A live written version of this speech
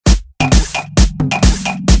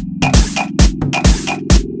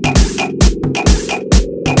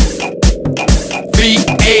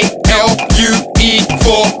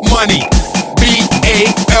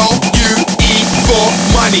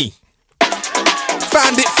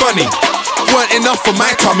Found it funny, weren't enough for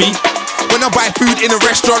my tummy. When I buy food in a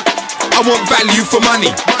restaurant, I want value for money.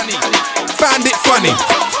 Found it funny,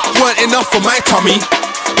 weren't enough for my tummy.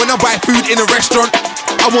 When I buy food in a restaurant,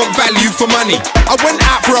 I want value for money. I went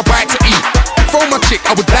out for a bite to eat, phone my chick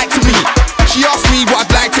I would like to meet. She asked me what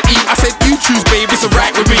I'd like to eat, I said you choose babe, it's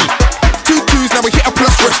alright with me. 2 2s, now we hit a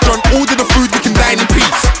plus restaurant, order the food, we can dine in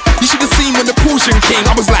peace. You should have seen when the portion came,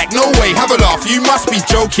 I was like no way, have a laugh, you must be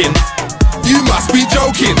joking. You must be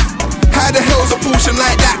joking. How the hell's a portion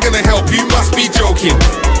like that gonna help? You must be joking.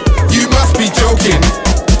 You must be joking.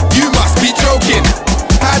 You must be joking.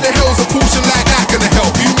 How the hell's a portion like that gonna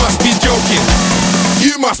help? You must be joking.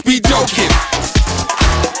 You must be joking.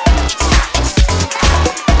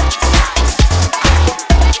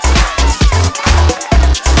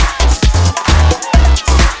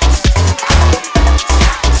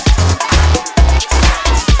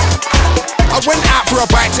 I went out for a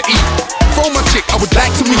bite to eat, phone my chick I would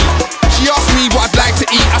like to meet. She asked me what I'd like to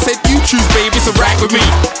eat, I said you choose babe, it's alright with me.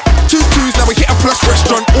 2 2s, now we hit a plus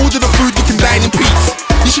restaurant, order the food, we can dine in peace.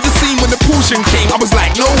 You should have seen when the portion came, I was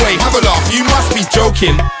like no way, have a laugh, you must be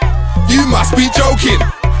joking. You must be joking.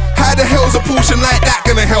 How the hell's a portion like that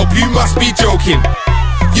gonna help? You must be joking.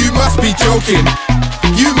 You must be joking.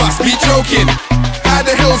 You must be joking. How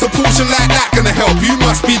the hell's a portion like that gonna help? You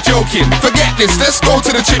must be joking. Forget this, let's go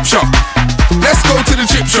to the chip shop. Let's go to the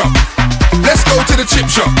chip shop. Let's go to the chip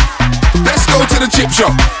shop. Let's go to the chip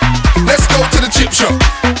shop. Let's go to the chip shop.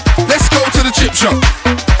 Let's go to the chip shop.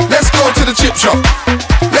 Let's go to the chip shop.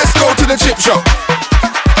 Let's go to the chip shop.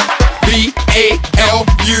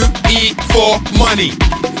 B-A-L-U-E for money.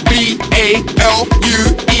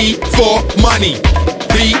 B-A-L-U-E for money.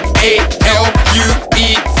 B-A-L-U-E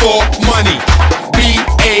for money.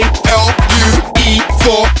 B-A-L-U-E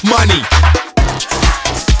for money.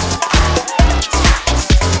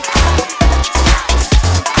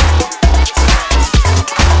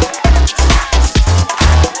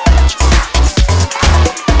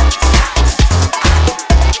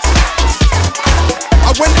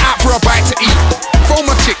 I went out for a bite to eat, phone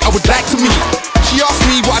my chick I would like to meet. She asked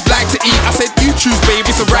me what I'd like to eat, I said you choose babe,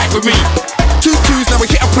 it's alright with me. 2 2s, now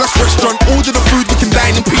we hit a plus restaurant, order the food, we can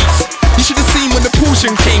dine in peace. You should have seen when the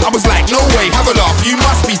portion came, I was like no way, have a laugh, you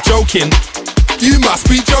must be joking. You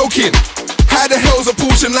must be joking. How the hell's a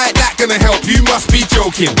portion like that gonna help? You must be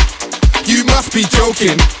joking. You must be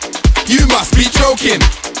joking. You must be joking.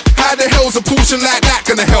 How the hell's a portion like that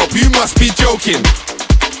gonna help? You must be joking.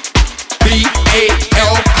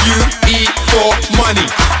 B-A-L-U-E for money.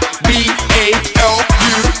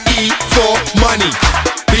 B-A-L-U-E for money.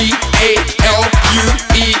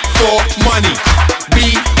 B-A-L-U-E for money.